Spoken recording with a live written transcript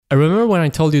I remember when I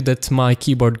told you that my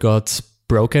keyboard got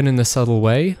broken in a subtle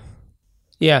way.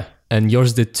 Yeah. And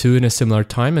yours did too in a similar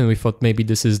time. And we thought maybe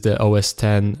this is the OS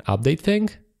 10 update thing.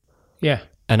 Yeah.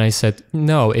 And I said,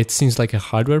 no, it seems like a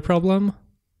hardware problem.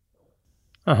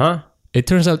 Uh-huh. It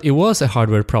turns out it was a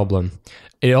hardware problem.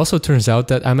 It also turns out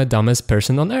that I'm the dumbest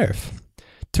person on earth.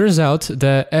 Turns out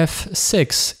the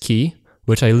F6 key,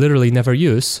 which I literally never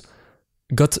use,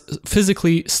 got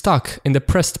physically stuck in the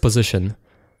pressed position.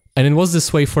 And it was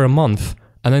this way for a month,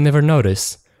 and I never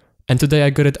noticed. And today I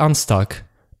got it unstuck,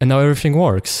 and now everything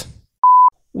works.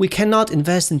 We cannot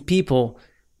invest in people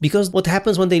because what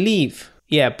happens when they leave?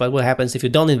 Yeah, but what happens if you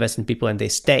don't invest in people and they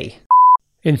stay?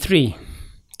 In 3,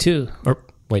 2,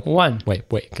 Wait, 1. Wait,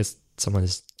 because someone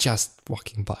is just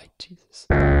walking by. Jesus.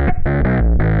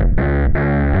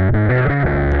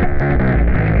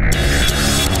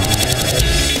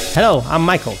 Hello, I'm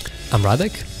Michael. I'm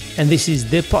Radek. And this is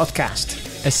The Podcast.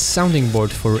 A sounding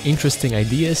board for interesting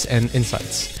ideas and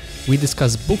insights. We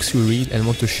discuss books we read and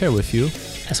want to share with you,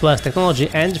 as well as technology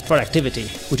and productivity,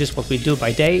 which is what we do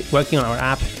by day working on our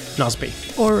app, Nozbe.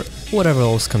 or whatever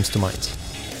else comes to mind.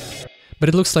 But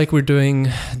it looks like we're doing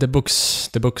the books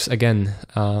again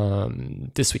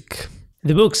this week.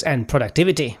 The books and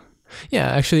productivity. Yeah,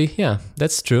 actually,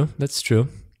 that's true.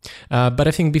 But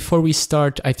I think before we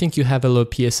start, I think you have a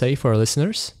little PSA for our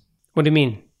listeners. What do you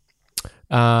mean?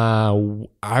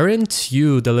 Aren't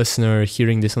you, the listener,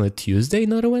 hearing this on a Tuesday,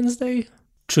 not a Wednesday?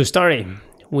 True story.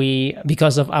 We,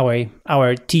 because of our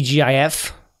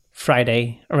TGIF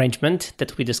Friday arrangement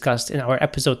that we discussed in our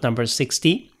episode number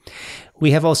 60,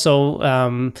 we have also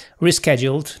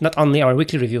rescheduled not only our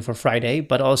weekly review for Friday,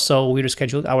 but also we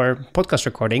rescheduled our podcast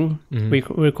recording. Mm-hmm. We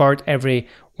record every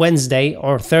Wednesday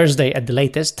or Thursday at the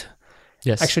latest.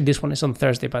 Yes. Actually, this one is on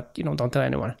Thursday, but don't tell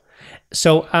anyone.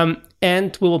 So,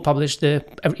 and we will publish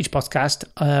each podcast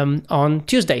on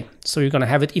Tuesday. So you're going to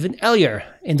have it even earlier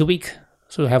in the week.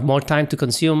 So you have more time to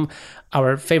consume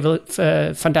our favorite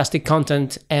fantastic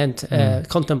content and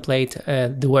contemplate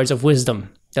the words of wisdom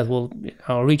that will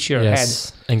reach your head.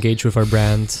 Engage with our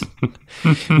brand.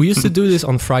 We used to do this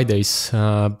on Fridays,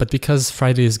 but because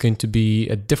Friday is going to be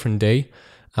a different day,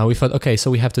 we thought, okay, so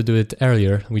we have to do it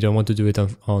earlier. We don't want to do it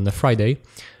on a Friday.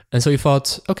 And so we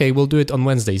thought, okay, we'll do it on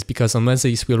Wednesdays, because on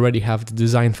Wednesdays we already have the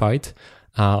design fight,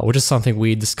 which is something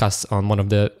we discussed on one of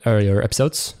the earlier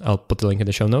episodes. I'll put the link in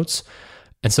the show notes.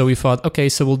 And so we thought, okay,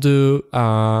 so we'll do,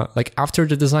 after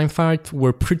the design fight,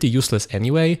 we're pretty useless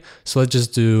anyway. So let's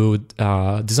just do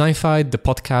design fight, the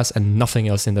podcast, and nothing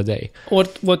else in the day.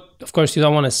 What of course you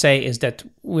don't want to say is that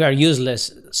we are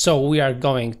useless. So we are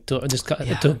going to discuss,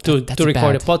 to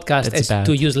record a podcast as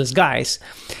two useless guys.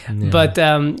 Yeah.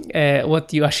 But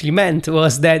what you actually meant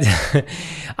was that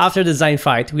after the design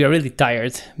fight, we are really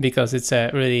tired because it's a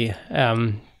really...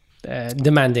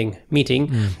 demanding meeting.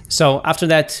 So after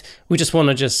that, we just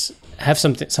want to have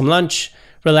some lunch,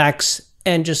 relax,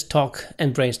 and just talk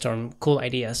and brainstorm cool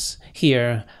ideas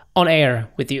here on air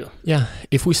with you. Yeah,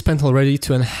 if we spent already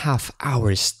 2.5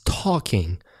 hours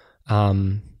talking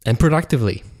and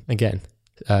productively, again,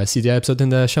 see the episode in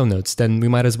the show notes, then we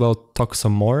might as well talk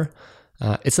some more.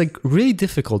 It's really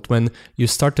difficult when you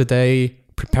start the day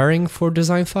preparing for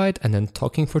design fight and then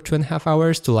talking for 2.5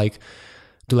 hours to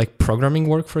do programming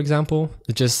work, for example.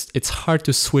 It's hard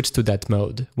to switch to that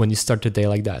mode when you start the day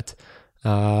like that.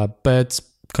 But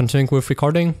continuing with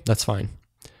recording, that's fine.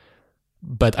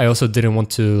 But I also didn't want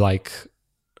to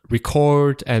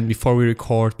record, and before we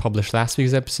record, publish last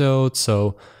week's episode.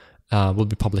 So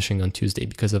we'll be publishing on Tuesday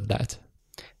because of that.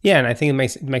 Yeah, and I think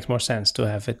it makes more sense to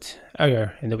have it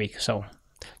earlier in the week. So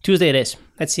Tuesday it is.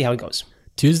 Let's see how it goes.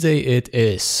 Tuesday it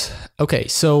is. Okay,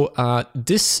 so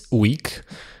this week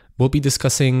we'll be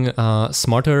discussing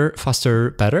Smarter,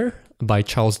 Faster, Better by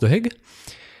Charles Duhigg.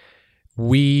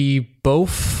 We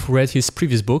both read his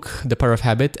previous book, The Power of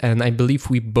Habit, and I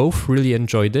believe we both really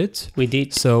enjoyed it. We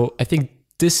did. So I think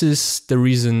this is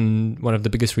one of the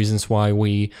biggest reasons why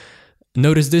we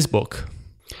noticed this book.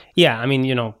 Yeah, I mean,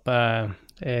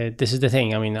 this is the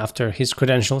thing. I mean, after his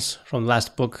credentials from the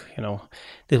last book,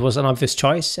 this was an obvious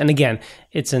choice. And again,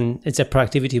 it's a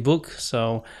productivity book,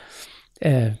 so...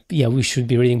 we should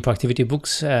be reading productivity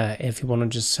books if we want to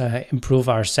just improve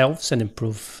ourselves and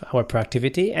improve our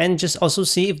productivity, and just also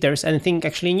see if there's anything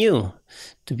actually new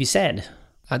to be said.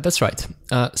 That's right.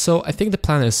 So I think the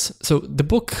plan is, the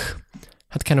book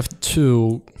had kind of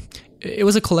it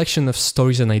was a collection of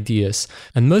stories and ideas,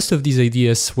 and most of these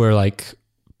ideas were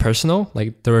personal,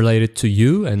 they're related to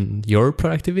you and your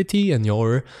productivity and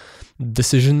your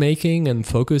decision making and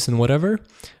focus and whatever.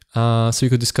 So you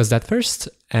could discuss that first.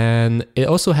 And it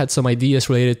also had some ideas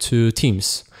related to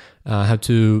teams, how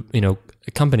to,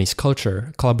 companies,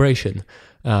 culture, collaboration.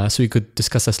 So we could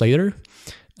discuss this later.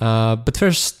 But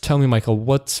first, tell me, Michael,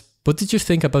 what did you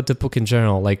think about the book in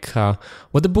general? Like,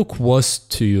 what the book was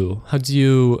to you? How do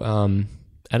you,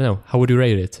 I don't know, how would you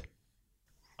rate it?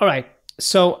 All right.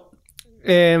 So,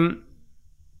 it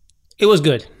was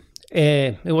good.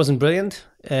 It wasn't brilliant,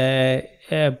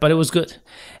 but it was good.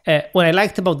 What I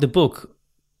liked about the book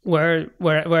were,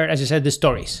 as you said, the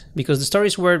stories, because the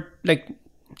stories were like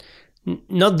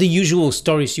not the usual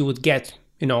stories you would get,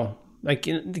 like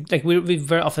we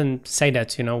very often say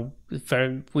that,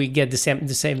 we get the same,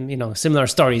 similar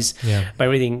stories by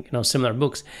reading, similar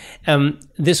books.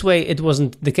 This way, it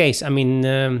wasn't the case. I mean,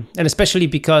 and especially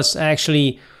because I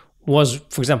actually was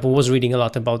reading a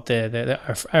lot about the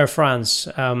Air France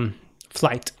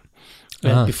flight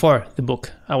before the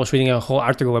book. I was reading a whole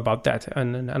article about that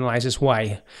and analyzes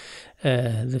why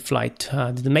the flight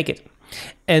didn't make it.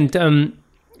 And I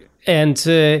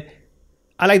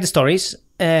like the stories.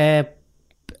 And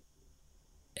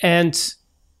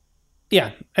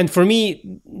for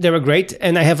me, they were great.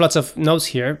 And I have lots of notes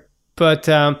here. But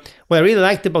what I really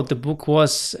liked about the book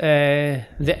was the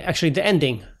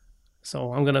ending.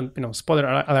 So I'm going to,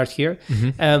 spoiler alert here.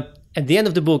 Mm-hmm. At the end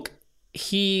of the book,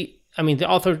 the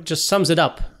author just sums it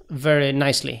up very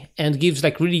nicely and gives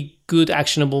like really good,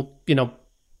 actionable,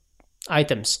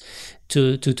 items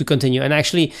to continue. And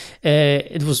actually,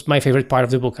 it was my favorite part of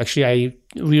the book. Actually, I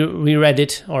reread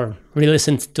it or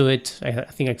re-listened to it, I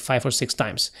think like 5 or 6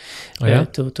 times to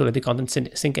let the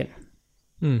content sink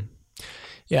in.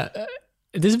 Yeah.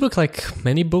 This book, like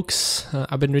many books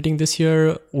I've been reading this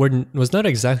year, was not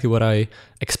exactly what I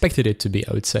expected it to be,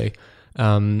 I would say.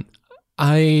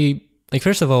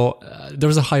 First of all, there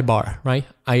was a high bar, right?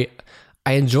 I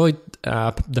enjoyed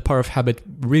The Power of Habit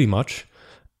really much.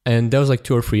 And that was like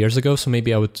 2 or 3 years ago, so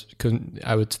maybe I would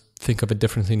think of it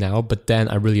differently now. But then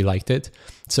I really liked it,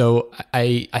 so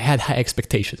I had high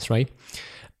expectations, right?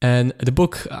 And the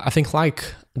book, I think, like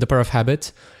The Power of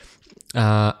Habit,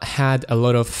 had a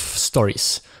lot of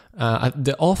stories.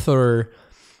 The author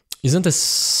isn't a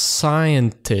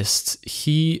scientist;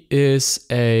 he is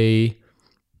a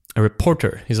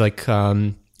reporter. He's like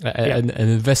an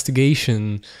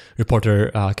investigation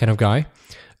reporter kind of guy.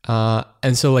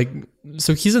 And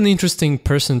so he's an interesting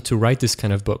person to write this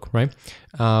kind of book, right?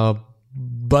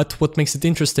 But what makes it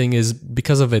interesting is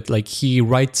because of it, like he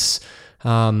writes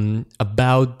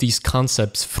about these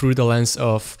concepts through the lens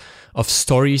of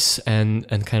stories and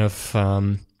kind of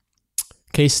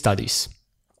case studies,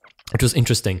 which was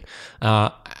interesting.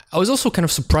 I was also kind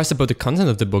of surprised about the content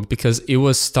of the book because it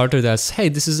was started as, hey,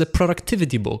 this is a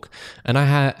productivity book. And I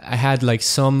had like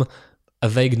a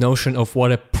vague notion of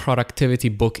what a productivity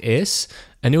book is,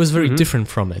 and it was very different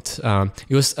from it.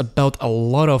 It was about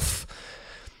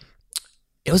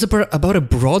about a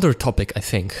broader topic, I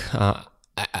think.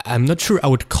 I'm not sure I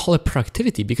would call it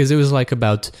productivity because it was like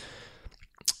about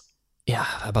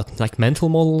like mental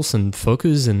models and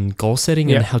focus and goal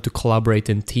setting and how to collaborate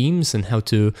in teams and how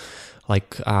to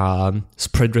like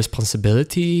spread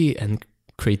responsibility and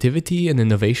creativity and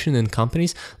innovation in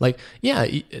companies. Like,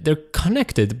 they're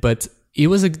connected, but it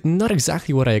was not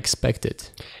exactly what I expected.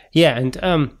 Yeah, and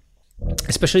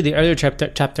especially the earlier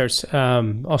chapters,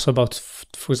 also about,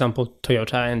 for example,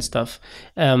 Toyota and stuff.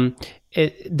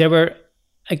 There were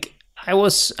like I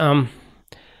was, being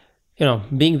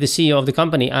the CEO of the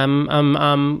company. I'm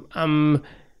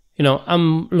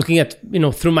looking at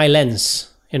through my lens,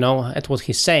 at what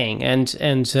he's saying, and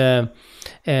like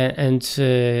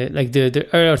the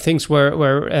earlier things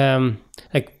were.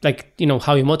 Like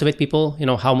how you motivate people,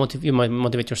 how you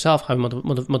motivate yourself, how you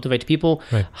motivate people,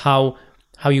 right. How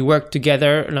you work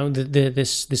together,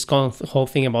 this whole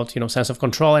thing about sense of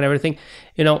control and everything,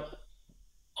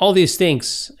 all these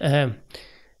things,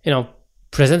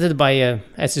 presented by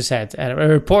as you said, a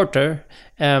reporter,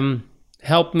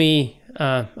 helped me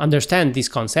understand these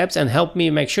concepts and help me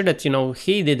make sure that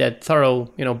he did a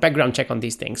thorough background check on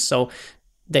these things, so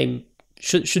they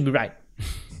should be right.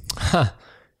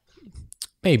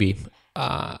 Maybe.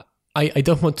 I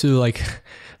don't want to like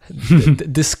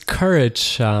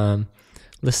discourage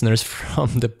listeners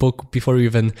from the book before we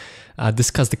even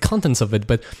discuss the contents of it,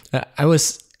 but I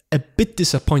was a bit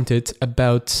disappointed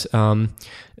about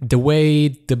the way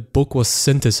the book was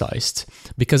synthesized,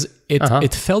 because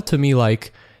it felt to me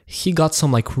like he got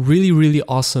some like really, really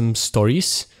awesome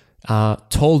stories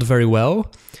told very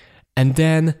well, and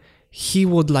then he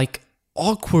would like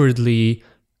awkwardly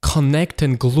connect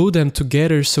and glue them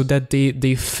together so that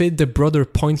they fit the broader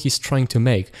point he's trying to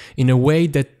make in a way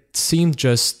that seemed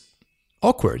just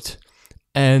awkward.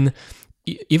 And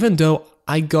even though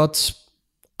I got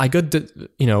I got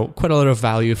quite a lot of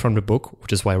value from the book,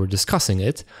 which is why we're discussing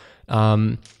it.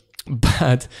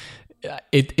 But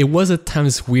it was at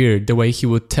times weird the way he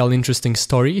would tell interesting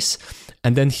stories,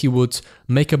 and then he would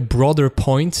make a broader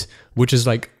point, which is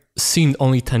like seemed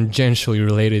only tangentially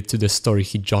related to the story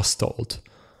he just told.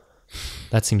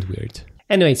 That seemed weird.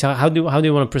 Anyway, so how do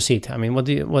you want to proceed? I mean,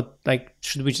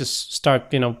 should we just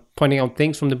start, pointing out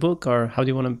things from the book, or how do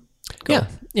you want to go?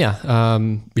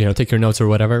 Yeah. Take your notes or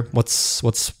whatever.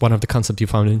 What's one of the concepts you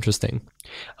found interesting?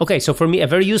 Okay, so for me, a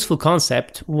very useful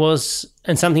concept was,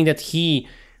 and something that he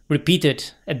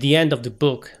repeated at the end of the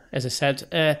book, as I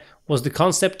said, was the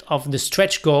concept of the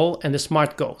stretch goal and the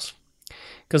SMART goals.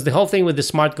 Because the whole thing with the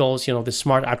SMART goals, the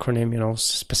SMART acronym,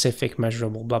 specific,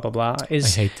 measurable, blah, blah, blah,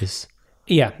 is... I hate this.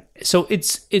 Yeah, so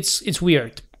it's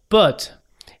weird. But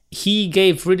he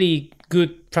gave really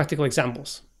good practical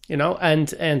examples,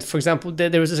 and for example,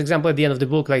 there was this example at the end of the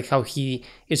book, like how he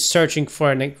is searching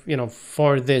for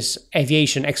for this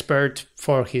aviation expert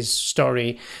for his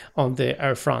story on the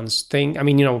Air France thing. I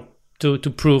mean, to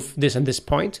prove this and this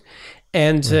point,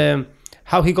 and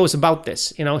how he goes about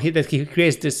this. He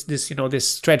creates this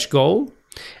stretch goal,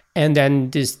 and then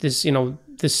this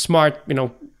SMART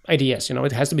ideas.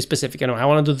 It has to be specific. I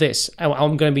want to do this.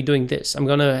 I'm going to be doing this. I'm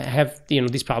going to have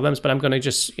these problems, but I'm going to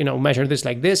just measure this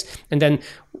like this, and then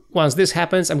once this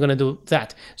happens, I'm going to do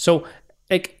that. So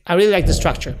I really like the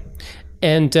structure,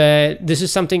 and this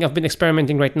is something I've been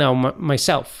experimenting right now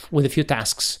myself with a few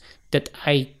tasks that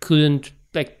I couldn't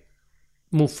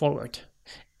move forward,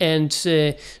 and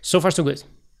so far so good.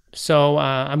 So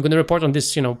I'm going to report on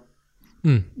this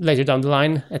later down the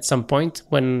line at some point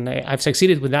when I've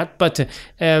succeeded with that. But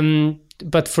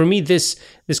for me, this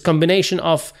combination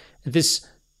of this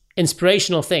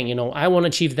inspirational thing, I want to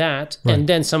achieve that, right, and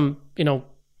then some,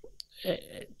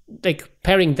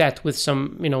 pairing that with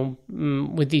some,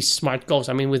 with these SMART goals.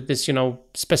 I mean, with this,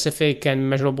 specific and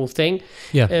measurable thing,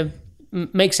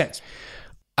 makes sense.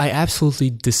 I absolutely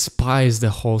despise the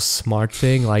whole SMART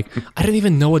thing. I don't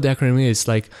even know what the acronym is.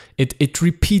 It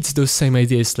repeats those same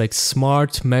ideas, like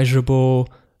SMART, measurable.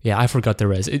 Yeah, I forgot the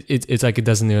rest. It's like it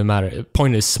doesn't even matter. The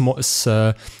point is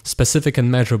specific and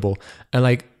measurable.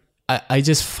 And I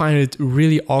just find it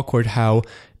really awkward how,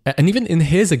 and even in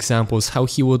his examples, how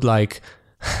he would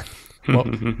well,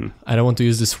 I don't want to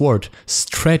use this word,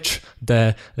 stretch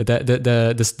the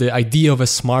idea of a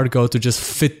SMART goal to just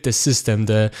fit the system,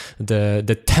 the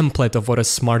template of what a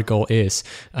SMART goal is.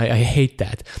 I hate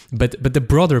that. But the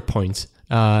broader point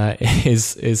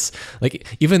is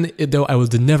even though I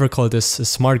would never call it a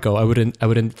SMART goal, I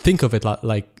wouldn't think of it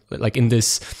like in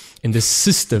this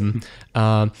system.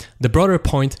 The broader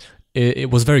point,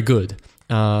 it was very good.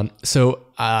 So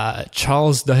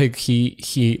Charles Duhigg,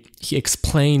 he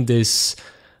explained this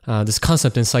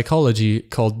concept in psychology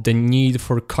called the need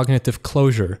for cognitive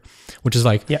closure, which is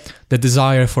the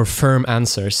desire for firm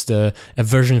answers, the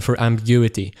aversion for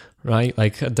ambiguity, right?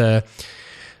 The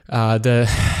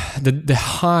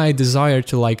high desire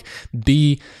to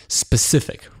be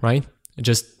specific, right?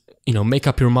 Just make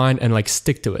up your mind and if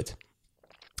to it.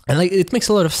 And it makes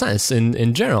a lot of sense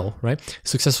in general, right?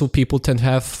 Successful people tend to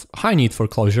have high need for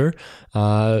closure.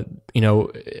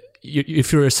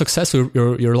 If you're successful,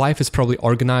 your life is probably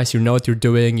organized. You know what you're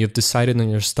doing. You've decided on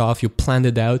your stuff. You planned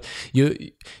it out. You're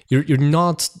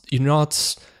not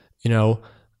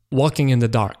walking in the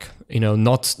dark.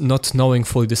 Not knowing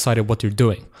fully decided what you're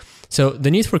doing. So the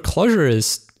need for closure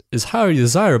is highly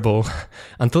desirable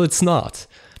until it's not.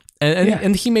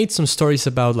 And he made some stories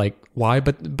about why,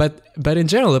 but in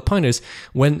general, the point is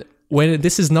when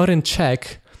this is not in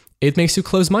check, it makes you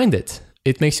close-minded.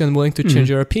 It makes you unwilling to change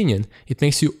your opinion. It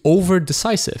makes you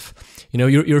over-decisive.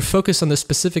 You're focused on the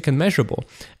specific and measurable.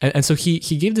 And so he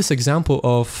gave this example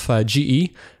of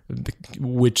GE,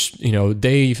 which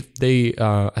they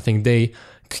I think they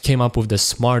came up with the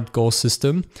SMART goal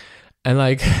system,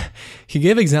 and he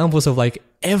gave examples of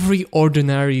every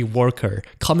ordinary worker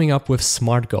coming up with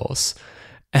SMART goals.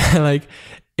 And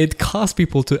it caused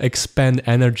people to expend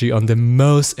energy on the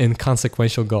most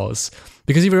inconsequential goals.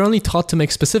 Because if you're only taught to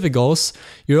make specific goals,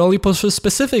 you're only pursue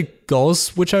specific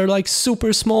goals, which are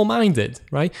super small-minded,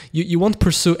 right? You won't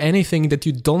pursue anything that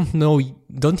you don't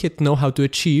yet know how to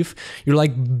achieve. You're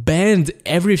bend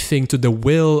everything to the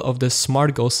will of the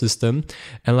SMART goal system.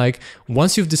 And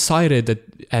once you've decided that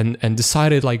and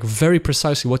decided very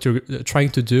precisely what you're trying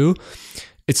to do,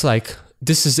 it's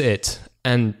this is it.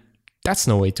 And that's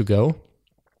no way to go.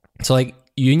 So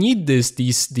you need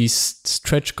these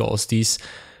stretch goals, these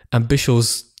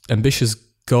ambitious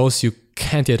goals you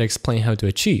can't yet explain how to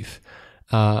achieve.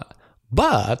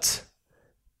 But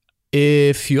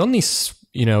if you only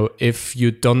if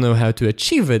you don't know how to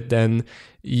achieve it, then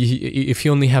if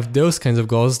you only have those kinds of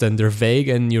goals, then they're vague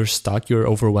and you're stuck, you're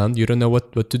overwhelmed, you don't know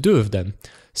what to do with them.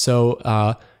 So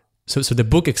the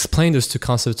book explained those two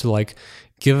concepts to like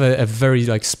give a very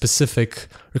like specific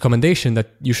recommendation that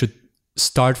you should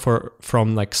start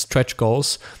from like stretch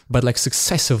goals, but like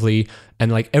successively,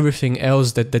 and like everything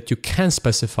else that you can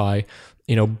specify,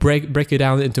 break it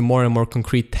down into more and more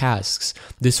concrete tasks.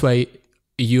 This way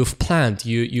you've planned,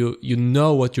 you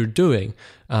know what you're doing,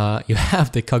 you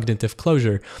have the cognitive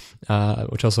closure,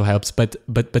 which also helps,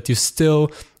 but you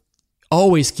still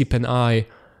always keep an eye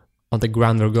on the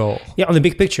grander goal. Yeah, on the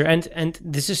big picture. And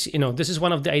this is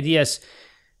one of the ideas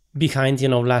behind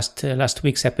last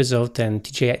week's episode and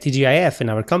TGIF in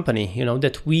our company,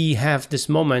 that we have this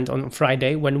moment on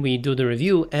Friday when we do the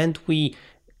review and we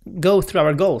go through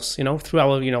our goals, through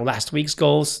our, last week's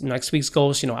goals, next week's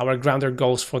goals, our grounder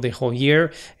goals for the whole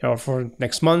year, or for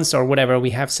next month or whatever we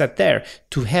have set there,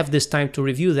 to have this time to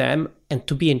review them and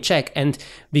to be in check. And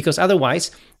because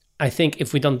otherwise, I think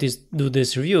if we don't do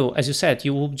this review, as you said,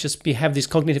 you will just have this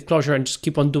cognitive closure and just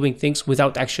keep on doing things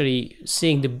without actually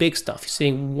seeing the big stuff,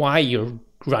 seeing why you're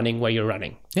running where you're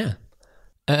running. Yeah.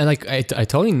 And like I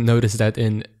totally noticed that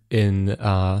in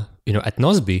at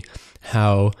Nosby,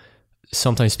 how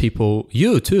sometimes people,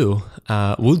 you too,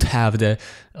 would have the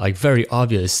like very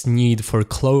obvious need for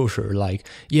closure. Like,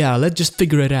 yeah, let's just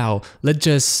figure it out. Let's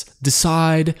just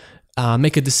decide,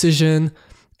 make a decision,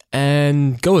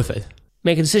 and go with it.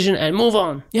 Make a decision and move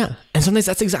on. Yeah, and sometimes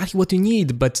that's exactly what you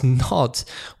need, but not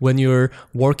when you're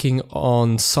working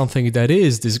on something that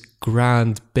is this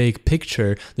grand, big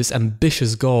picture, this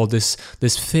ambitious goal, this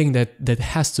thing that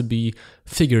has to be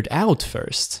figured out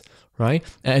first. Right,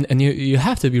 and you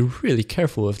have to be really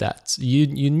careful with that.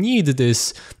 You need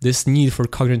this need for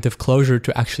cognitive closure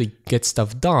to actually get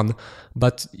stuff done,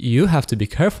 but you have to be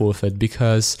careful with it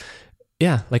because,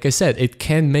 yeah, like I said, it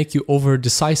can make you over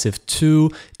decisive,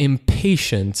 too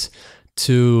impatient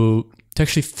to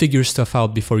actually figure stuff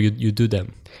out before you do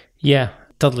them. Yeah,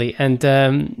 totally. And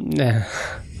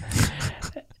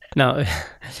now,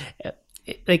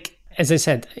 like. As I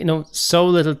said, so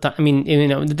little time.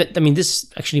 This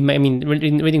actually,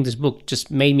 reading this book just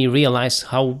made me realize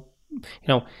how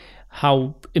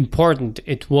important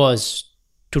it was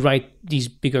to write these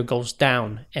bigger goals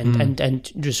down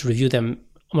and just review them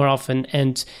more often.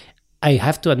 And I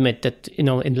have to admit that, in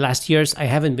the last years, I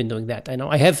haven't been doing that. I know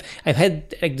I've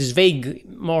had like this vague,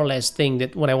 more or less thing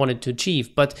that what I wanted to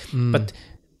achieve, but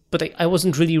I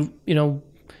wasn't really,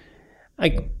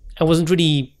 I wasn't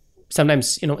really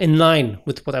sometimes in line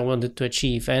with what I wanted to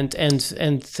achieve, and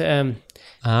the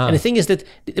thing is that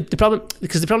the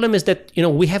problem is that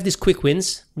we have these quick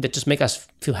wins that just make us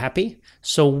feel happy,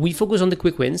 so we focus on the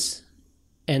quick wins,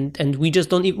 and we just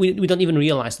don't even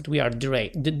realize that we are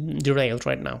derailed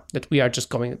right now, that we are just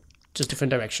going just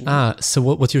different direction. So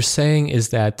what you're saying is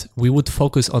that we would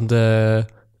focus on the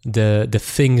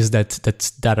things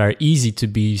that are easy to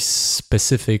be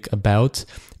specific about,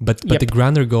 but the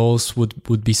grander goals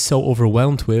would be so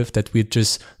overwhelmed with that we'd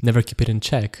just never keep it in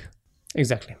check.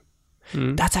 Exactly.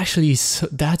 That's actually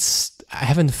I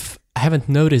haven't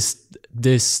noticed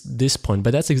this point,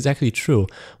 but that's exactly true.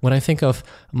 When I think of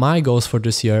my goals for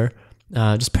this year,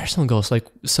 just personal goals, like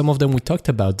some of them we talked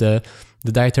about, the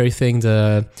dietary thing,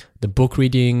 the book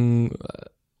reading,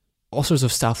 all sorts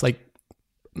of stuff, like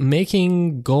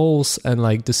making goals and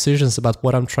like decisions about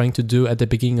what I'm trying to do at the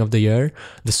beginning of the year,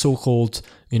 the so-called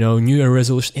New Year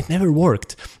resolution, it never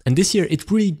worked. And this year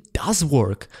it really does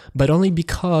work, but only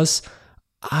because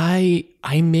I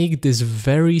make this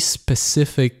very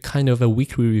specific kind of a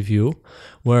weekly review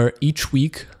where each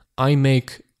week I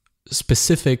make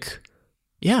specific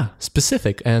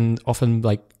and often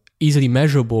like easily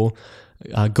measurable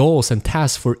goals and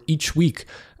tasks for each week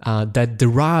that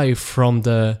derive from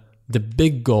the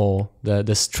big goal,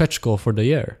 the stretch goal for the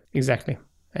year. Exactly.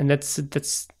 And that's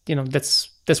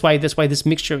why this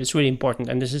mixture is really important.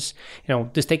 And this is,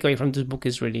 this takeaway from this book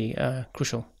is really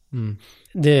crucial.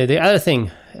 The other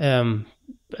thing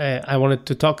I wanted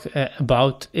to talk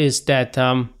about is that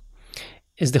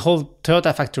is the whole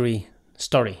Toyota factory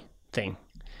story thing.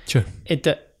 Sure.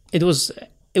 It was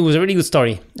a really good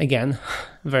story. Again,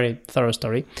 very thorough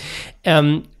story.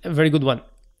 A very good one.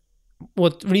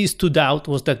 What really stood out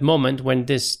was that moment when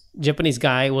this Japanese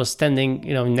guy was standing,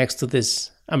 next to this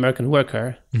American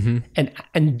worker, and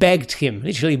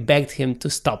literally begged him to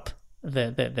stop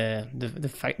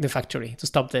the factory, to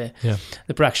stop the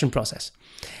production process.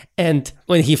 And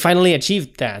when he finally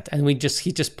achieved that, and he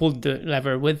just pulled the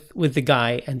lever with the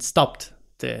guy and stopped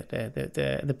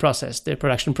the process, the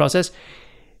production process,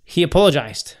 he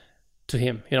apologized to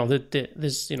him.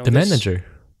 The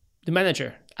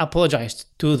manager apologized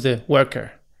to the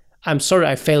worker. I'm sorry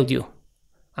I failed you.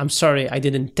 I'm sorry I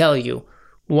didn't tell you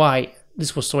why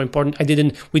this was so important.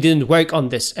 We didn't work on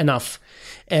this enough,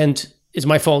 and it's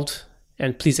my fault.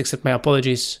 And please accept my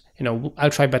apologies. I'll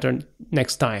try better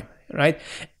next time, right?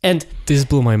 And this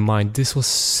blew my mind. This was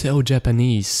so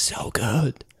Japanese, so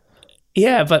good.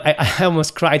 Yeah, but I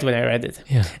almost cried when I read it.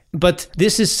 Yeah. But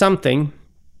this is something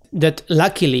that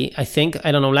luckily, I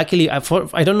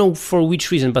don't know for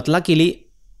which reason, but luckily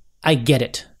I get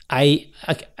it. I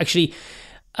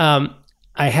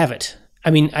have it.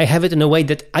 I mean, I have it in a way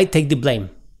that I take the blame.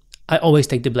 I always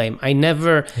take the blame. I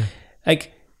never,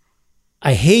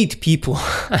 I hate people.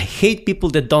 I hate people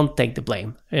that don't take the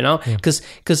blame, because,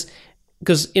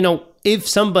 if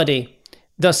somebody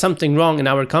does something wrong in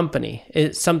our company,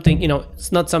 it's something,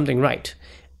 it's not something right.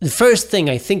 The first thing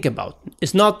I think about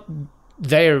is not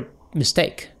their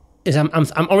mistake. Is I'm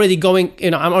already going,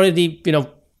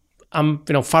 I'm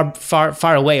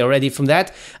far away already from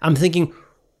that. I'm thinking,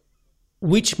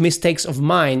 which mistakes of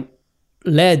mine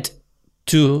led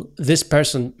to this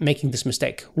person making this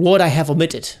mistake? What I have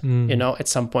omitted, at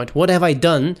some point. What have I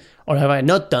done or have I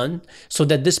not done so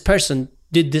that this person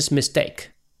did this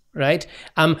mistake, right?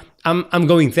 I'm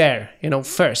going there,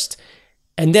 first.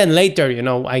 And then later,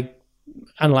 I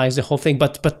analyze the whole thing.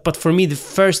 But for me, the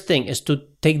first thing is to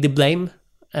take the blame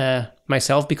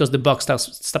myself, because the buck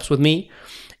stops with me,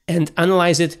 and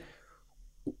analyze it.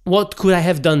 What could I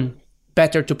have done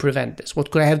better to prevent this?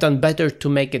 What could I have done better to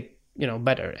make it,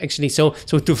 better? Actually, so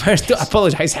to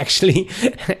apologize actually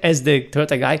as the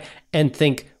Toyota guy, and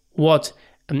think what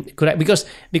could I, because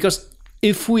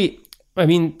if we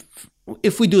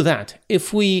do that,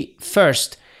 if we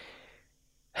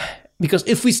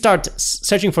start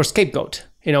searching for scapegoat,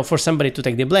 for somebody to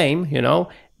take the blame,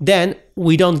 then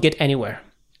we don't get anywhere.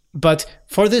 But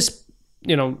for this,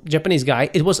 Japanese guy,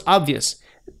 it was obvious.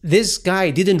 This guy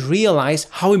didn't realize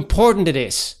how important it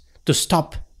is to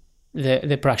stop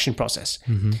the production process.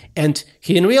 Mm-hmm. And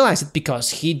he didn't realize it because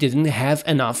he didn't have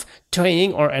enough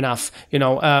training or enough, he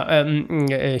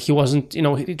wasn't,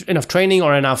 enough training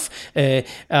or enough,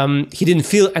 he didn't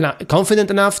feel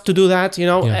confident enough to do that,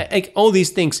 all these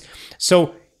things.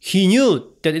 So he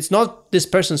knew that it's not this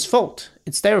person's fault,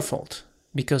 it's their fault,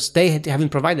 because they haven't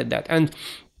provided that.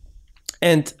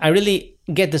 And I really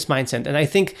get this mindset. And I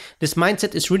think this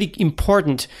mindset is really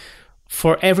important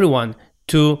for everyone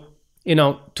to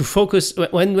focus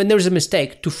when there's a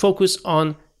mistake, to focus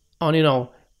on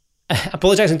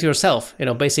apologizing to yourself,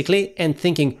 basically, and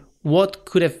thinking, what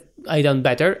could have I done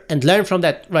better, and learn from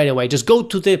that right away. Just go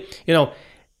to the,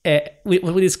 what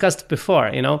we discussed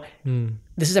before,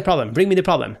 this is a problem. Bring me the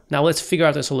problem. Now let's figure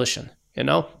out a solution.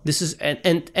 This is,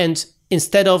 and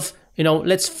instead of,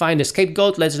 let's find a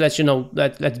scapegoat. Let's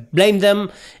blame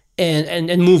them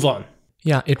and move on.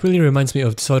 Yeah, it really reminds me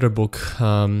of this other book,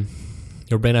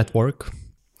 Your Brain at Work.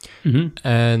 Mm-hmm.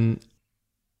 And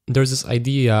there's this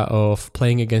idea of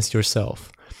playing against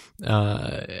yourself.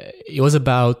 It was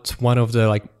about one of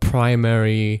the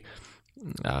primary,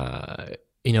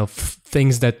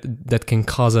 things that can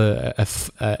cause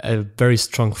a very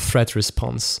strong threat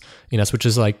response in us, which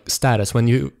is status. When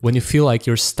you feel like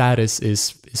your status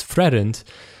is threatened,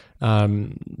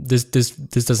 this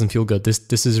doesn't feel good.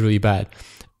 This is really bad.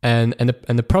 And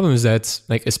the problem is that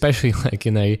especially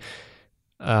in a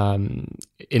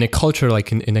culture,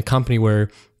 in a company where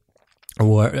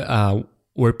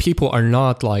people are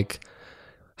not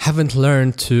haven't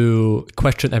learned to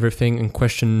question everything and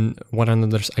question one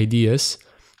another's ideas,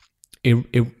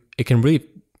 it can really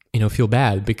feel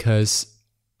bad, because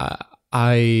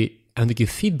I want to give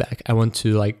feedback. I want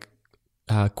to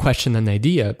question an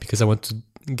idea because I want to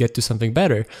get to something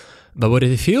better. But what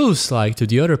it feels like to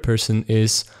the other person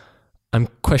is I'm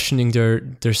questioning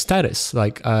their status.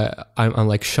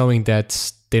 I'm showing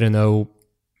that they don't know,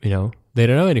 they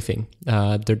don't know anything.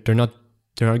 They're not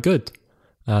good.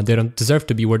 They don't deserve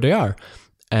to be where they are,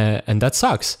 and that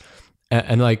sucks.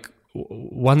 And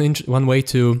one way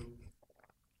to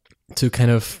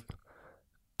kind of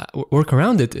work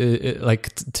around it,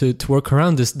 to work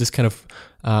around this kind of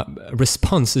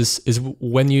response is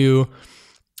when you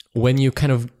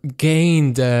kind of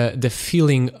gain the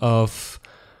feeling of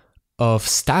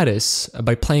status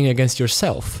by playing against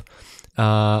yourself,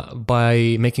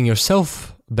 by making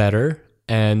yourself better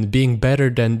and being better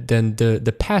than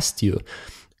the past you.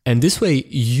 And this way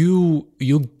you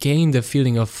gain the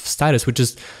feeling of status, which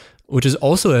is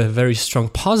also a very strong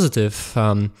positive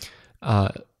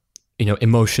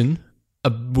emotion,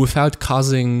 without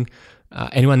causing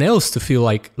anyone else to feel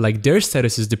like their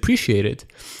status is depreciated.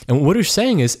 And what you're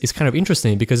saying is kind of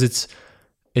interesting because it's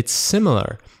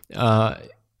similar.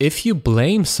 If you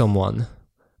blame someone,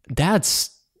 that's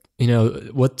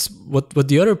what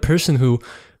the other person who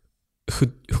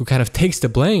kind of takes the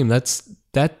blame,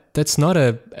 that's not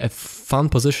a fun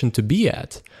position to be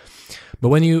at. But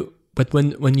when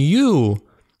you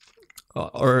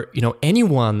or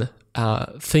anyone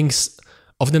thinks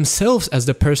of themselves as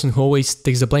the person who always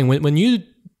takes the blame, when you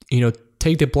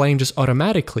take the blame just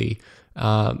automatically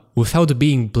without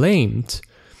being blamed,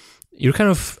 you're kind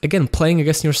of again playing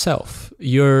against yourself.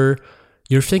 You're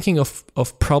thinking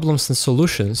of problems and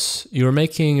solutions. You're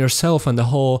making yourself and the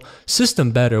whole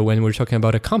system better when we're talking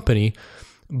about a company,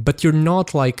 but you're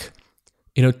not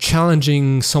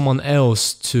challenging someone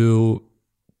else to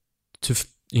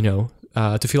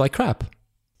feel like crap.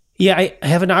 Yeah, I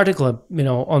have an article,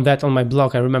 on that on my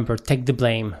blog. I remember, take the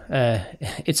blame.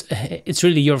 It's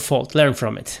really your fault. Learn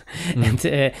from it. And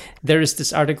there is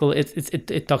this article.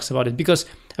 It talks about it because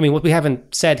what we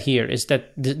haven't said here is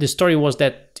that the story was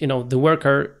that the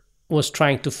worker was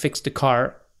trying to fix the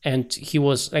car, and he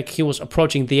was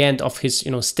approaching the end of his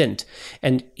stint,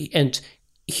 and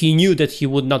he knew that he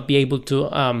would not be able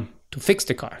to fix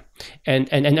the car, and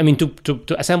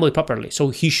to assemble it properly. So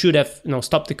he should have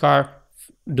stopped the car,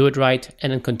 do it right,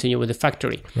 and then continue with the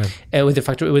factory, with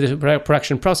the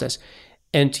production process.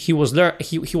 And he was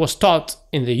taught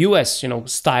in the US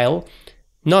style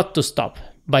not to stop,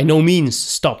 by no means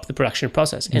stop the production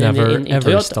process. And never in ever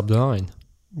Toyota, stop the line.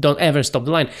 Don't ever stop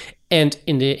the line. And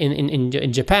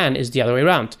in Japan is the other way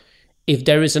around. If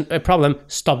there is a problem,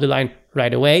 stop the line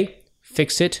right away,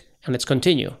 fix it, and let's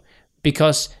continue.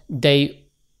 Because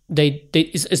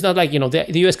it's not like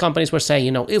the US companies were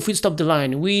saying if we stop the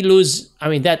line we lose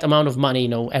that amount of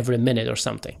money every minute or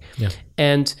something.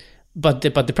 But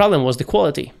the problem was the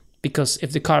quality, because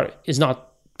if the car is not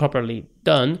properly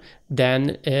done,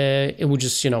 then it would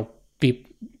just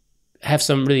have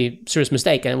some really serious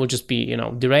mistake, and it will just be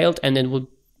derailed, and then will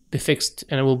be fixed,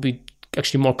 and it will be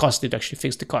actually more costly to actually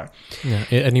fix the car. Yeah,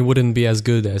 and it wouldn't be as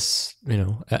good as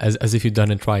as if you'd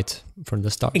done it right from the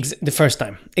start. The first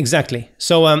time, exactly.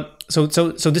 So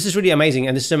this is really amazing,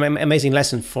 and this is an amazing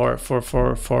lesson for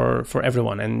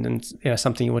everyone. And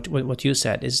something what you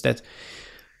said is that,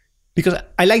 because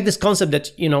I like this concept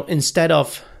that instead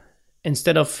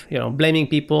of blaming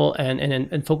people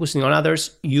and focusing on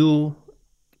others,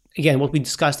 again, what we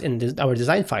discussed in our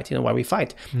design fight, why we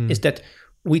fight, is that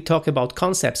we talk about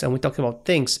concepts and we talk about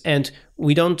things, and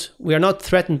we are not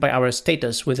threatened by our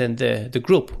status within the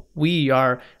group. We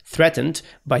are threatened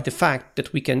by the fact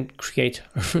that we can create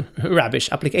a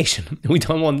rubbish application. We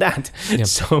don't want that. Yep.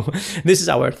 So this is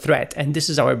our threat, and this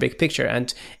is our big picture,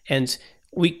 and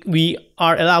we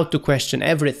are allowed to question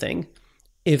everything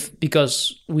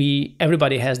because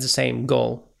everybody has the same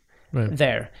goal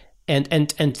there. And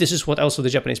this is what also the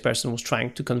Japanese person was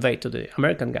trying to convey to the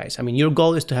American guys. your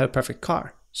goal is to have a perfect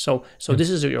car. So this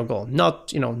is your goal,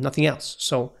 not nothing else.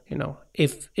 So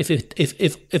if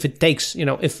it takes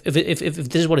if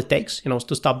this is what it takes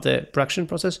to stop the production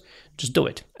process, just do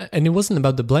it. And it wasn't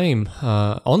about the blame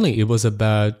only; it was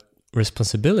about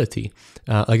responsibility.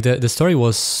 Like the story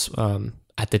was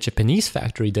at the Japanese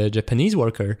factory. The Japanese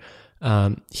worker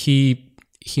he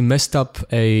messed up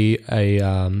a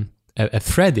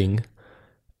threading,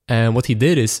 and what he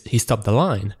did is he stopped the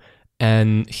line,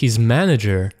 and his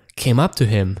manager came up to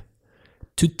him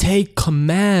to take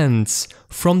commands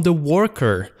from the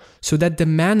worker so that the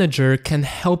manager can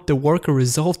help the worker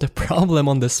resolve the problem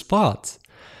on the spot.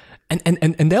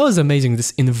 And that was amazing,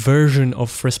 this inversion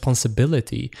of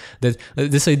responsibility, that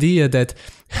this idea that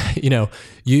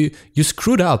you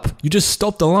screwed up, you just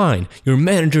stopped the line, your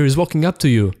manager is walking up to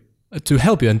you to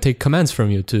help you and take commands from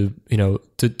you to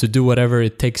do whatever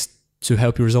it takes to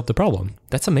help you resolve the problem.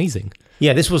 That's amazing.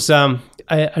 Yeah, this was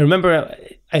I remember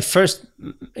I first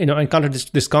encountered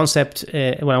this concept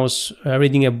when I was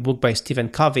reading a book by Stephen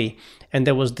Covey, and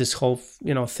there was this whole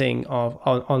thing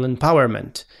on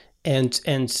empowerment, and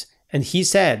he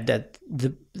said that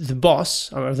the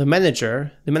boss or the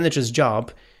manager's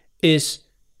job is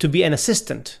to be an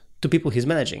assistant to people he's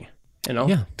managing.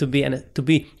 To be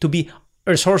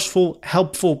a resourceful,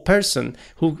 helpful person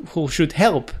who should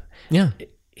help. Yeah.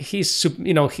 His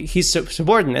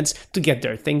subordinates to get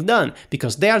their thing done,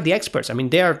 because they are the experts.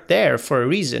 They are there for a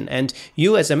reason, and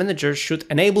you as a manager should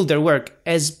enable their work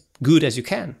as good as you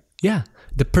can. Yeah,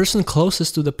 the person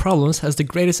closest to the problems has the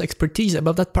greatest expertise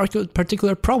about that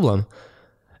particular problem,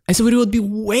 and so it would be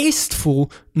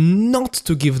wasteful not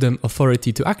to give them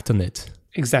authority to act on it.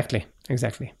 Exactly.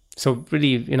 So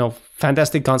really,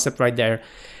 fantastic concept right there.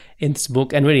 in this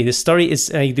book. And really, the story is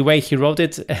the way he wrote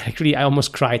it. Actually, I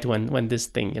almost cried when this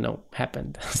thing,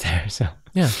 happened there. So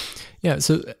yeah.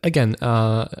 So again,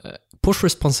 push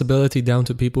responsibility down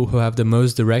to people who have the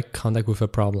most direct contact with a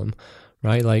problem,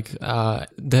 right? Like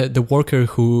the worker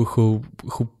who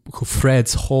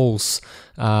threads holes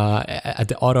at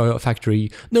the auto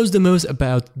factory knows the most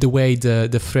about the way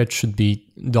the thread should be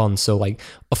done. So like,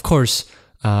 of course,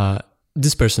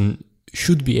 this person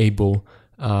should be able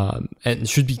and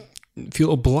should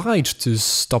feel obliged to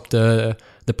stop the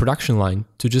production line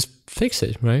to just fix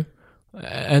it, right?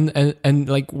 And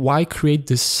like, why create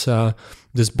this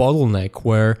bottleneck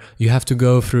where you have to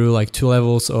go through like 2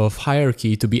 levels of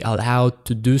hierarchy to be allowed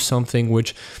to do something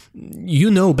which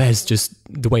best just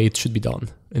the way it should be done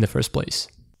in the first place.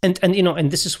 And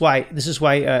this is why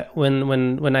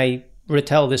when I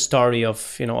retell this story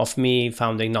of me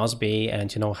founding Nozbe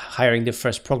and hiring the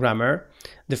first programmer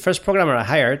I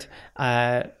hired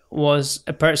was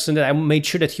a person that I made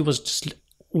sure that he was just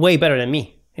way better than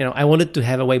me. I wanted to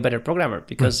have a way better programmer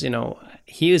because,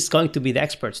 he is going to be the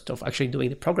expert of actually doing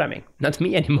the programming, not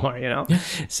me anymore, Yeah.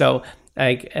 So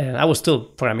I was still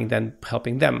programming then,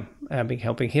 helping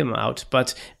him out.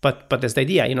 But that's the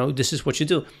idea, this is what you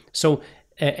do. So,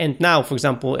 and now, for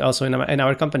example, also in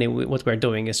our company, what we're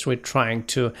doing is we're trying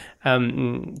to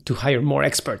hire more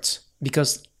experts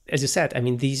because, as you said,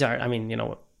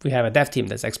 we have a dev team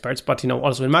that's experts, but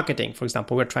also in marketing, for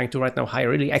example, we're trying to right now hire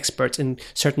really experts in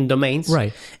certain domains,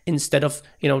 right? Instead of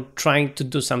trying to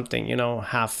do something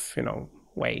half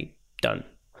way done.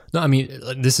 No,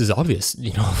 this is obvious.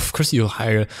 Of course you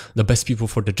hire the best people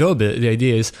for the job. The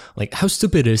idea is like how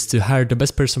stupid it is to hire the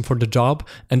best person for the job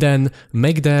and then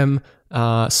make them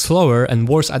slower and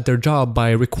worse at their job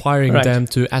by requiring them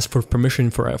to ask for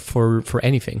permission for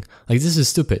anything. Like, this is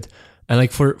stupid. And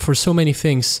like for so many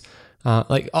things.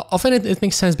 Like often it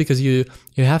makes sense because you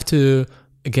have to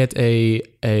get a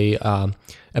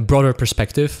broader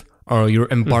perspective, or you're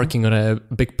embarking on a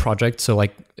big project. So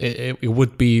like it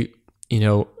would be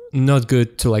not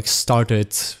good to like start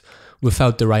it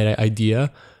without the right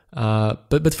idea.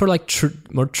 But for like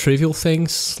more trivial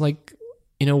things, like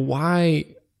why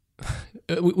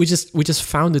we just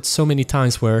found it so many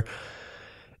times where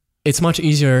it's much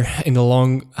easier in the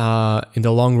long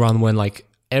run when like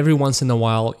every once in a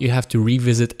while you have to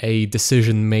revisit a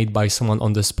decision made by someone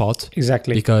on the spot.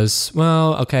 Exactly. Because,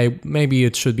 well, okay, maybe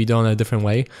it should be done a different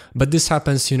way. But this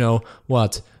happens,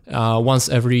 once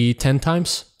every 10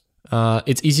 times.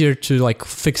 It's easier to like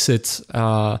fix it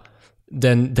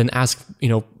than ask,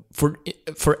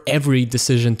 for every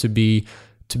decision to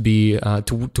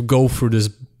go through this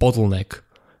bottleneck.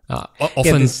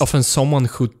 Often someone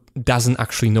who doesn't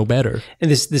actually know better.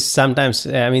 And this sometimes,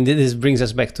 this brings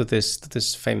us back to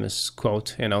this famous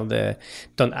quote,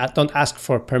 don't ask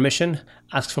for permission,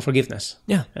 ask for forgiveness.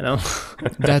 Yeah.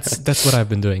 That's what I've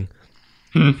been doing.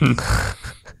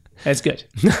 That's good.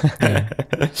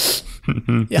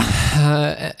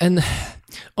 Yeah. And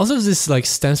also this like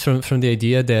stems from the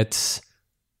idea that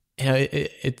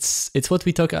it's what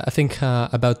we talked, I think,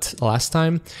 about last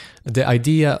time, the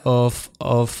idea of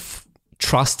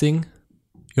trusting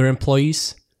your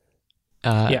employees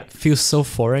feels so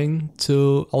foreign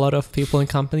to a lot of people in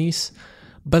companies.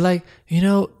 But like,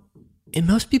 and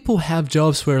most people have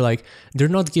jobs where like they're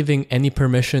not giving any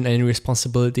permission, any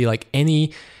responsibility, like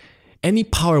any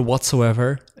power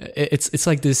whatsoever. It's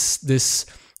like this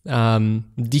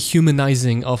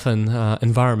dehumanizing often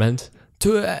environment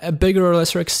to a bigger or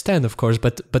lesser extent, of course,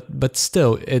 but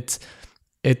still it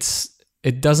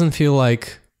doesn't feel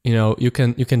like you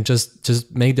can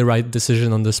just make the right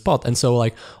decision on the spot. And so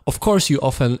like, of course you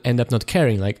often end up not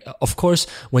caring. Like, of course,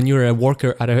 when you're a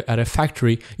worker at a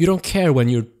factory, you don't care when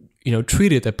you're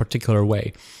treated a particular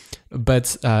way.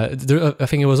 But I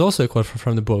think it was also a quote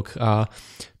from the book.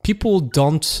 People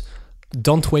don't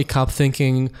wake up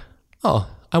thinking, oh,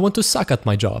 I want to suck at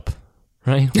my job,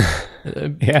 right?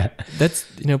 Yeah, that's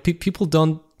people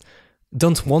don't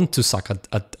want to suck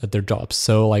at their jobs.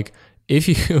 So like, if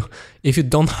you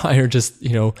don't hire just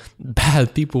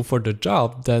bad people for the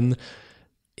job, then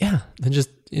just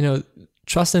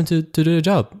trust them to do the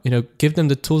job. Give them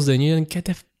the tools they need and get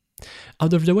them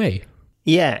out of the way.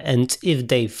 Yeah, and if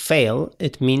they fail,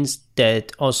 it means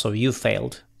that also you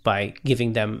failed by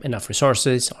giving them enough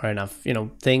resources or enough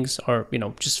things, or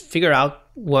just figure out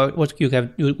what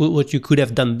you could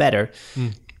have done better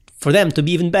for them to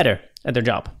be even better at their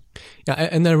job. Yeah,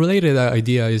 and a related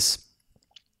idea is,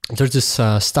 there's this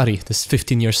study, this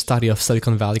 15-year study of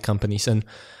Silicon Valley companies, and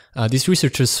these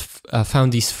researchers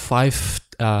found these 5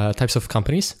 types of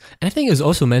companies. And I think it was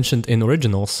also mentioned in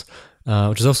Originals,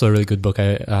 which is also a really good book.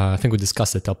 I think we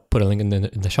discussed it. I'll put a link in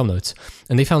the show notes.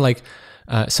 And they found like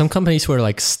some companies were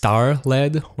like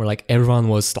star-led, where like everyone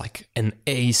was like an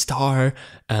A star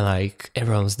and like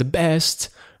everyone was the best,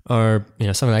 or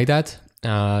something like that.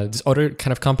 This other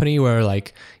kind of company where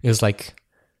like it was like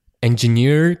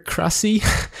engineer-crassy,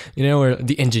 where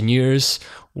the engineers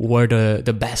were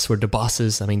the best, were the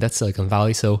bosses. I mean, that's Silicon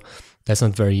Valley, so that's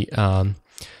not very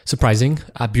surprising.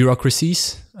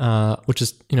 Bureaucracies, which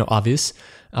is obvious.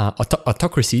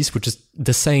 Autocracies, which is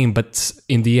the same, but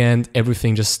in the end,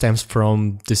 everything just stems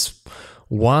from this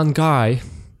one guy.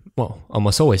 Well,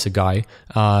 almost always a guy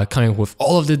coming with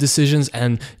all of the decisions,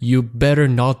 and you better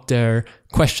not dare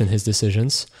question his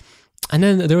decisions. And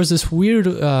then there was this weird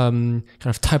kind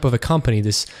of type of a company,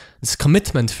 this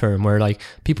commitment firm, where like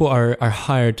people are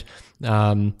hired,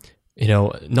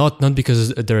 not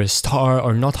because they're a star,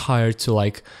 or not hired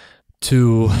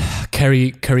to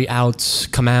carry out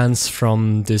commands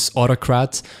from this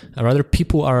autocrat. Rather,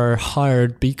 people are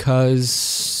hired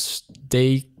because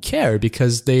they care,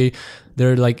 because they're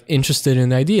like interested in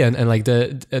the idea, and like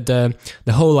the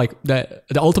whole like the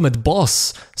ultimate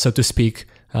boss, so to speak,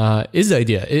 is the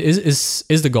idea, is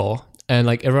the goal, and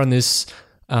like everyone is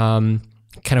kind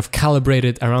of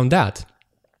calibrated around that.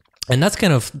 And that's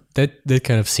kind of that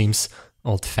kind of seems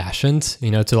old-fashioned,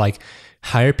 to like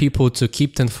hire people to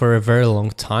keep them for a very long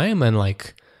time and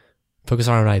like focus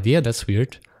on an idea. That's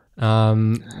weird.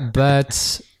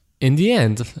 But in the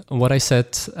end, what I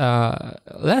said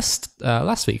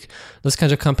last week, those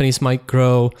kinds of companies might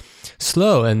grow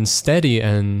slow and steady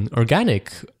and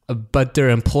organic, but their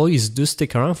employees do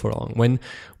stick around for long.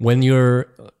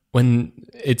 When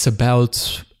it's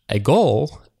about a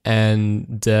goal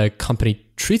and the company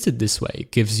treats it this way,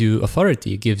 it gives you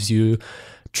authority, it gives you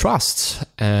trust,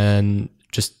 and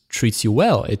just treats you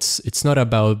well. It's not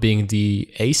about being the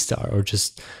A star or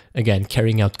just, again,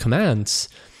 carrying out commands.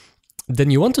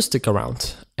 Then you want to stick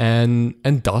around, and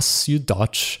thus you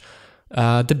dodge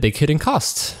the big hidden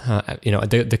cost.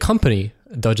 The company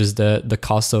dodges the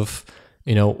cost of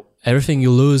everything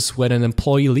you lose when an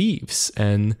employee leaves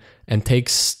and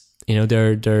takes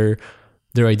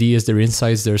their ideas, their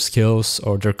insights, their skills,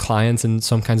 or their clients in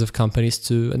some kinds of companies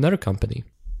to another company.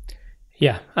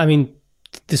 Yeah, I mean,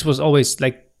 this was always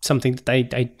like something that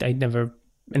I never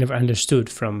understood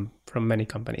from many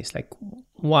companies. Like,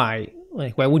 why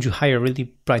would you hire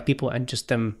really bright people and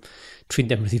just treat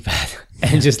them really bad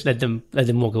and just let them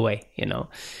walk away?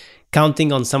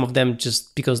 Counting on some of them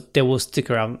just because they will stick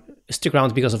around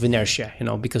because of inertia,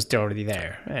 because they're already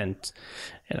there, and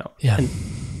yeah.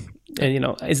 And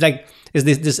it's like, is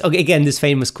this again, this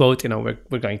famous quote,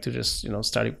 we're going to just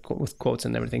start with quotes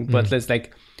and everything, but it's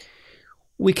like,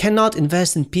 we cannot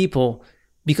invest in people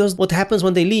because what happens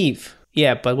when they leave?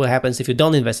 Yeah, but what happens if you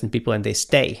don't invest in people and they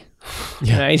stay?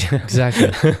 Yeah, right?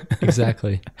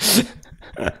 Exactly.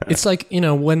 It's like,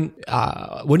 when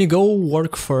you go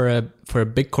work for a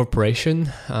big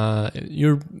corporation,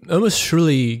 you're almost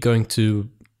surely going to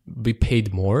be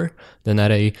paid more than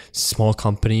at a small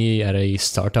company, at a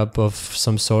startup of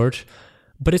some sort.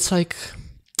 But it's like,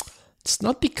 it's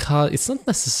not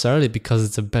necessarily because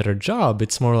it's a better job.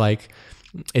 It's more like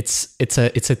it's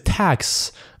a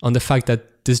tax on the fact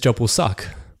that this job will suck.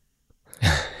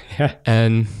 Yeah.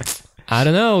 And I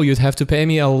don't know, you'd have to pay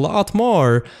me a lot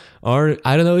more, or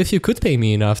I don't know if you could pay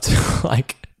me enough to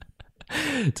like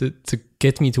to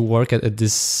get me to work at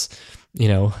this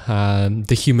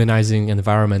dehumanizing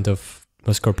environment of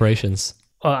most corporations.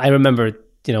 Well, I remember,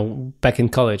 back in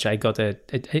college, I got a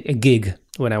gig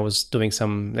when I was doing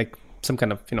some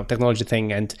kind of technology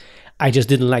thing, and I just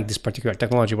didn't like this particular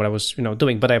technology what I was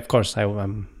doing. But of course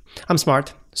I'm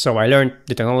smart, so I learned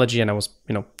the technology, and I was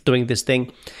doing this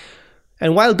thing.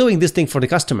 And while doing this thing for the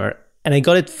customer, and I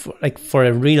got it for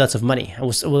a real lots of money. I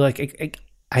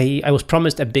was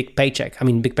promised a big paycheck. I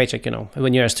mean, big paycheck,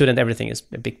 when you're a student, everything is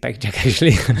a big paycheck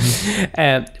actually.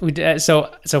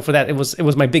 So for that, it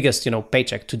was my biggest,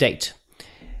 paycheck to date.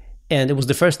 And it was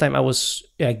the first time I was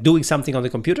doing something on the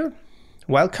computer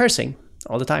while cursing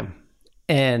all the time.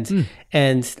 And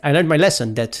I learned my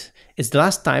lesson that it's the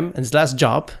last time and it's the last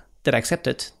job that I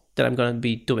accepted that I'm going to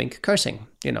be doing cursing.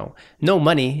 No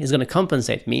money is going to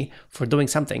compensate me for doing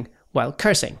something while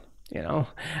cursing.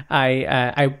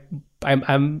 I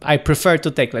prefer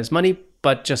to take less money,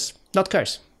 but just not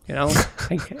curse.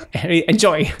 I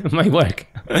enjoy my work.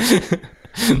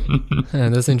 Yeah,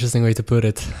 that's an interesting way to put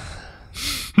it.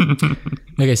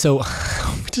 Okay, so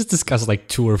we just discussed like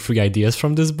 2 or 3 ideas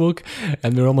from this book,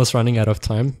 and we're almost running out of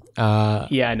time.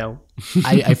 Yeah, I know.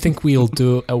 I think we'll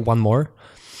do one more.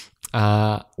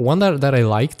 One that I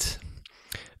liked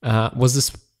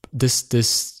was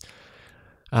this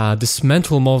this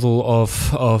mental model of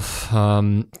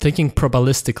thinking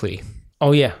probabilistically.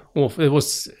 Oh yeah, well, it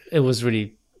was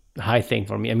really a high thing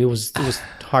for me. I mean, it was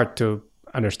hard to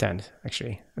understand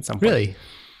actually at some point. Really?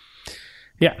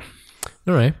 Yeah.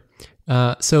 All right.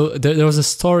 So there was a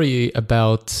story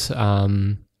about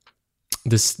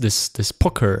this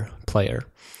poker player.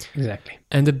 Exactly.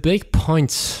 And the big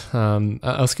point,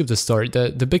 I'll skip the story.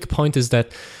 The big point is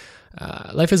that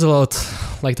life is a lot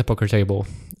like the poker table.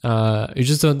 You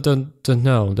just don't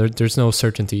know. There's no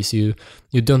certainties. You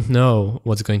don't know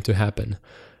what's going to happen.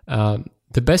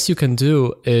 The best you can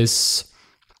do is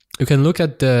you can look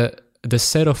at the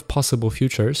set of possible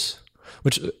futures,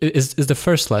 which is the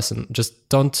first lesson. Just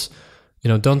don't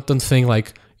think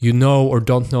like you know or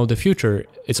don't know the future.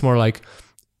 It's more like,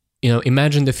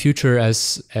 imagine the future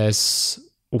as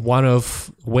one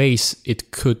of ways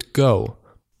it could go,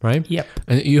 right? Yep.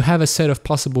 And you have a set of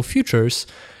possible futures,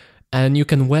 and you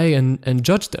can weigh and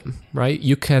judge them, right?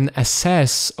 You can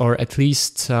assess or at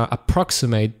least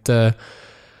approximate the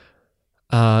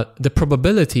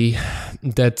probability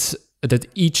that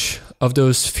each of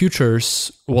those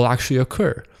futures will actually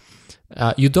occur.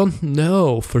 You don't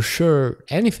know for sure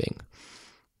anything.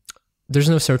 There's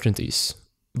no certainties,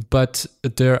 but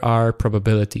there are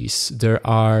probabilities, there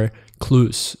are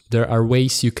clues, there are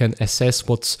ways you can assess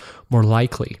what's more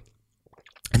likely.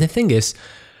 And the thing is,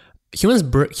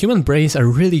 human brains are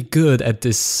really good at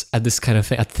this kind of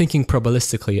thing, at thinking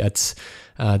probabilistically, at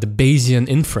the Bayesian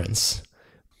inference.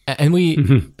 And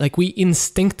we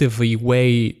instinctively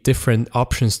weigh different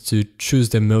options to choose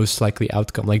the most likely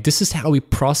outcome. Like, this is how we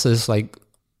process like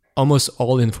almost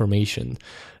all information.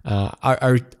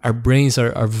 Our brains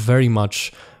are very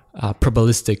much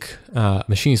probabilistic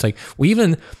machines. Like, we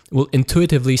even will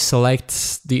intuitively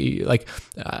select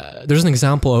there's an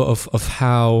example of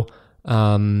how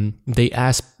they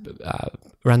ask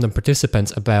random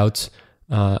participants about,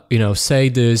 say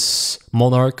this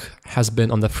monarch has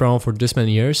been on the throne for this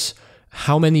many years.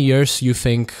 How many years you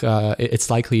think it's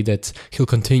likely that he'll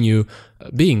continue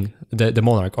being the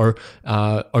monarch? Or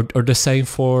the same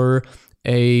for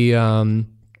a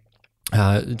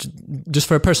just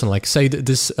for a person. Like, say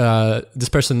this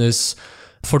person is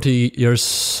 40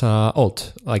 years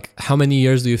old. Like, how many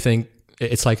years do you think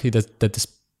it's likely that this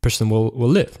person will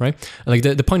live, right? Like,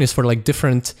 the point is, for like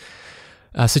different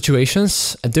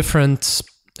situations, a different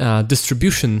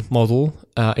distribution model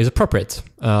is appropriate.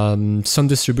 Some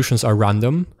distributions are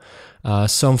random.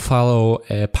 Some follow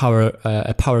a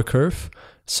power curve.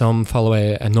 Some follow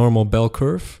a normal bell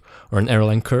curve or an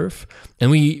airline curve, and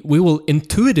we will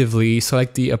intuitively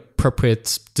select the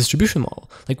appropriate distribution model.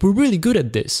 Like, we're really good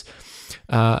at this,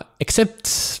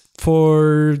 except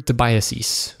for the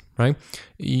biases, right?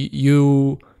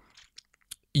 You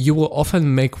will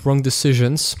often make wrong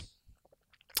decisions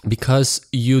because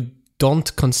you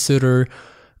don't consider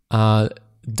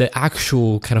the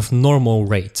actual kind of normal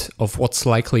rate of what's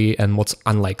likely and what's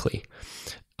unlikely.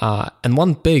 And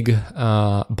one big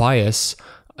bias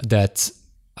that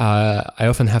I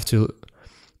often have to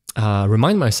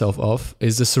remind myself of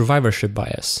is the survivorship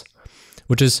bias,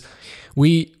 which is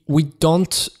we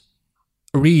don't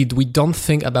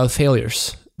think about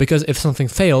failures, because if something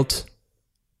failed,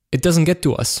 it doesn't get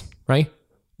to us, right?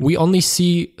 We only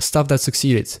see stuff that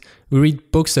succeeded. We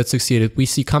read books that succeeded. We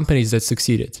see companies that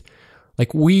succeeded.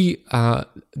 Like,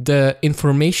 the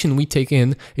information we take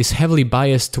in is heavily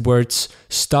biased towards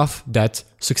stuff that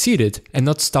succeeded and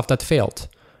not stuff that failed,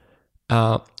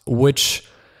 which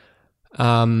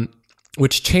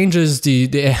changes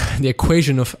the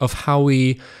equation of how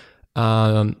we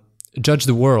judge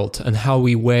the world and how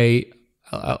we weigh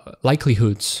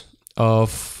likelihoods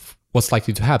of what's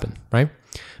likely to happen, right?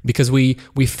 Because we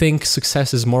think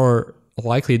success is more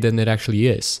likely than it actually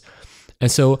is.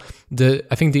 And so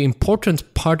I think the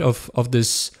important part of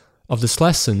this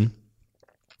lesson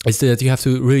is that you have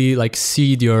to really like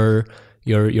seed your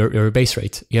base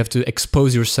rate. You have to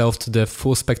expose yourself to the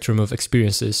full spectrum of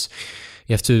experiences.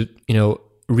 You have to,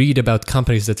 read about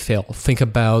companies that fail. Think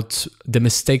about the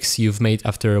mistakes you've made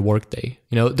after a workday.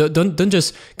 Don't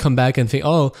just come back and think,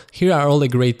 oh, here are all the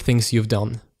great things you've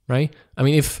done, right? I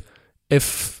mean,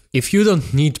 if you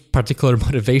don't need particular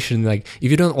motivation, like if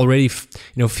you don't already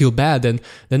feel bad, then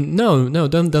no,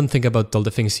 don't think about all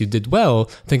the things you did well.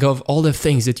 Think of all the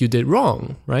things that you did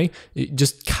wrong, right?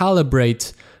 Just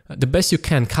calibrate the best you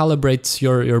can, calibrate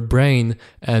your brain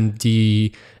and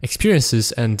the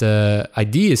experiences and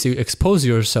ideas you expose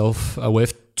yourself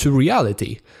with to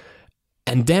reality.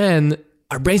 And then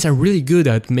our brains are really good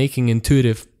at making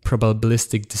intuitive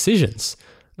probabilistic decisions,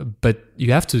 but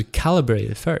you have to calibrate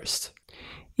it first.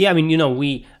 Yeah, I mean,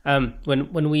 we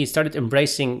when we started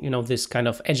embracing, this kind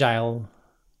of agile,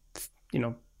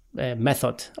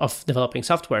 method of developing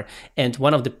software, and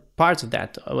one of the parts of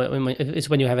that is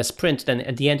when you have a sprint, then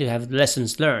at the end you have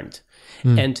lessons learned,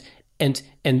 and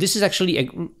this is actually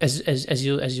as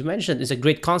you mentioned, is a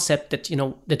great concept that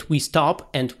that we stop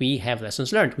and we have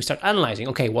lessons learned. We start analyzing,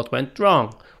 okay, what went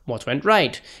wrong, what went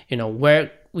right,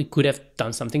 where we could have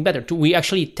done something better. We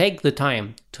actually take the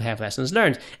time to have lessons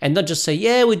learned and not just say,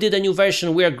 yeah, we did a new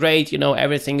version, we're great,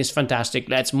 everything is fantastic,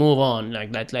 let's move on,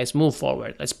 let's move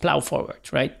forward, let's plow forward,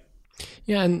 right?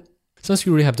 Yeah, and sometimes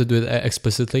you really have to do it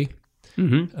explicitly.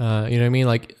 Mm-hmm. You know what I mean?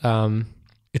 Like,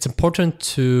 it's important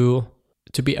to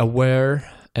be aware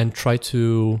and try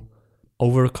to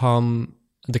overcome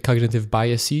the cognitive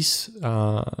biases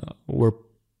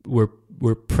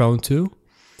we're prone to.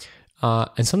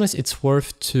 And sometimes it's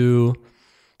worth to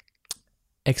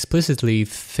explicitly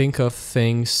think of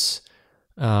things,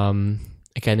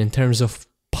 again, in terms of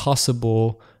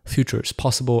possible futures,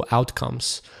 possible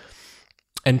outcomes,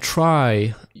 and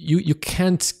try. You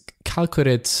can't calculate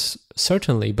it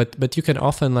certainly, but you can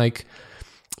often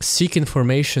seek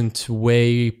information to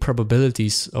weigh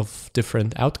probabilities of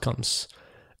different outcomes,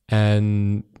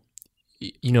 and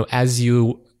as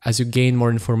you gain more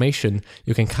information,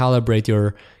 you can calibrate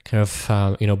your kind of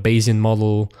Bayesian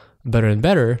model better and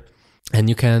better, and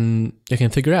you can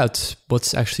figure out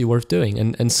what's actually worth doing.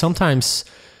 And sometimes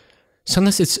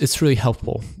it's really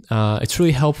helpful. It's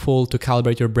really helpful to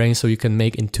calibrate your brain so you can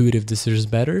make intuitive decisions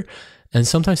better. And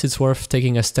sometimes it's worth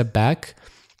taking a step back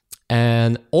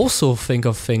and also think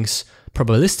of things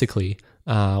probabilistically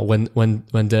when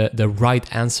the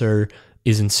right answer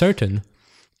isn't certain,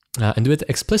 and do it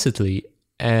explicitly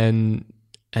and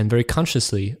very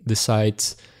consciously decide,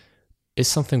 is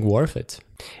something worth it?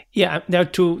 Yeah, there are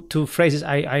two phrases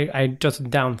I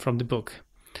jotted down from the book.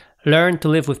 Learn to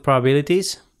live with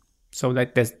probabilities. So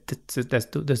that's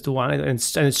the one, and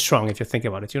it's strong if you think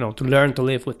about it. To learn to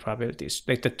live with probabilities,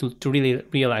 to really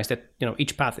realize that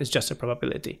each path is just a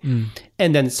probability.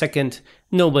 And then second,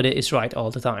 nobody is right all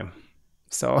the time.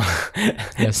 So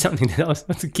yes. Something that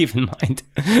also to keep in mind.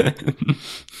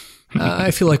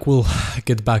 I feel like we'll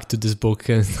get back to this book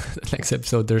in the next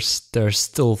episode. There's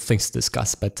still things to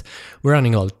discuss, but we're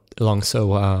running along,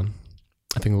 so I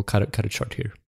think we'll cut it short here.